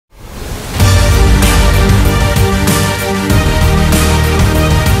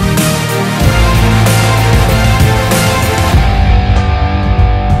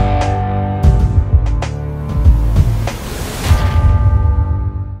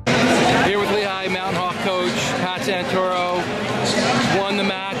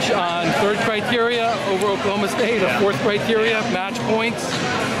Oklahoma State, a fourth criteria, match points.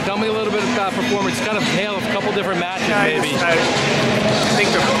 Tell me a little bit about performance. Kind of hail a couple different matches, maybe. I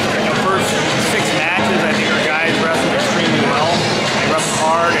think the first 6 matches, I think our guys wrestled extremely well. They wrestled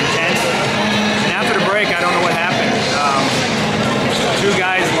hard, intense. And after the break, I don't know what happened. 2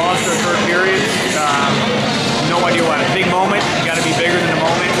 guys lost their third period. No idea why. Big moment. You got to be bigger than the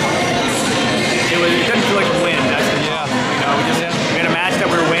moment. It didn't feel like a win. That's the problem. You know, we had a match that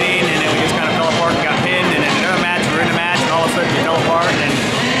we were winning, and then we just kind of fell apart and got pinned. And then another match, we were in the match, and all of a sudden we fell apart. And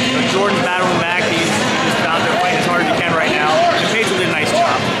Jordan's battling back. He's just out there fighting as hard as he can right now. And Pedro did a nice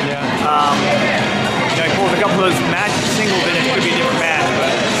job. Yeah. He pulled a couple of those matches, singled in it could be a different match.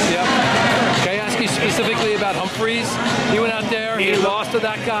 But can I ask you specifically about Humphreys? He went out there. He lost to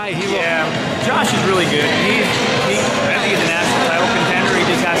that guy. Josh is really good. I think he's a national title contender. He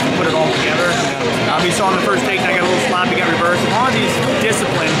just has to put it all together. You saw in the first takedown, got a little sloppy, got reversed. As long as he's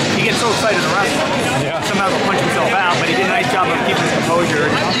disciplined, he gets so excited to wrestle. Somehow he'll punch himself out, but he did a nice job of keeping his composure.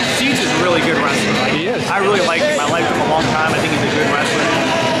 Siege is a really good wrestler. He is. I really like him. I liked him a long time. I think he's a good wrestler.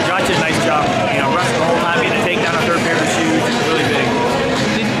 Josh did a nice job, wrestling the whole time. He had a takedown on third pair of shoes. It's really big.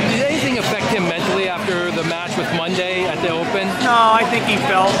 Did anything affect him mentally after the match with Monday at the Open? No, I think he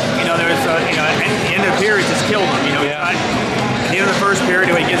felt, there was, at the end of the period, just killed him. At the end of the first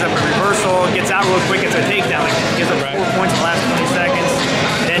period, he gives up a reversal, gets out real quick, gets a takedown, gives up 4 points in the last 20 seconds.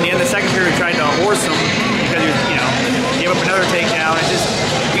 Then at the end of the second period, tried to horse him because he gave up another takedown. It's just,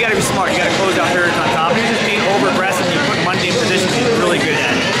 you got to be smart. You got to close out periods on top. He was just being over aggressive. You put Monday in position. He's really good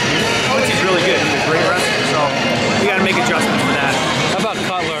at it. Once he's really good, he's a great wrestler. So you got to make adjustments for that. How about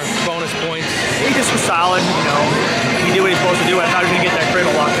Cutler? Bonus points. He just was solid. He did what he's supposed to do. I thought he was going to get that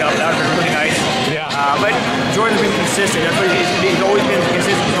cradle locked up. That would have been really nice. But Jordan's been consistent. That's what he's always been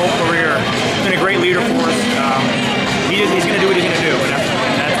consistent his whole career. He's been a great leader for us. He's going to do what he's going to do, and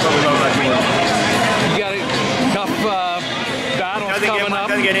that's what we love about Jordan. You got a tough battle coming up.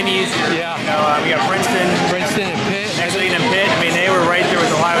 Doesn't get any easier. We got Princeton and Pitt. Next week in Pitt. I mean, they were right there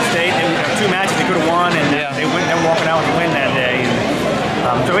with Ohio State. They 2 matches they could have won, and they were walking out with a win that day.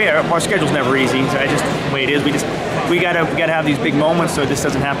 Our schedule's never easy. So just the way it is. We gotta have these big moments so this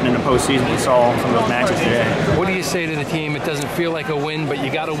doesn't happen in the postseason. We saw some of those matches today. What do you say to the team? It doesn't feel like a win, but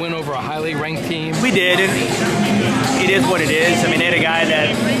you got to win over a highly ranked team. We did, and it is what it is. I mean, they had a guy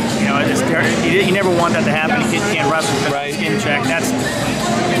that you never want that to happen. The kid can't wrestle because of skin check.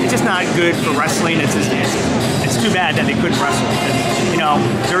 It's just not good for wrestling. It's too bad that they couldn't wrestle. And,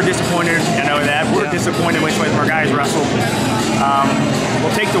 they're disappointed. I know that. We're disappointed which way our guys wrestled.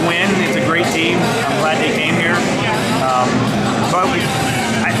 We'll take the win. It's a great team. I'm glad they came here. But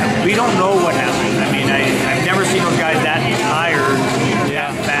we don't know what happened. I mean, I've never seen those guys that tired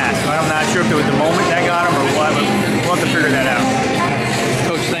that fast. So I'm not sure if it was the moment that got them or what, but we'll have to figure that out.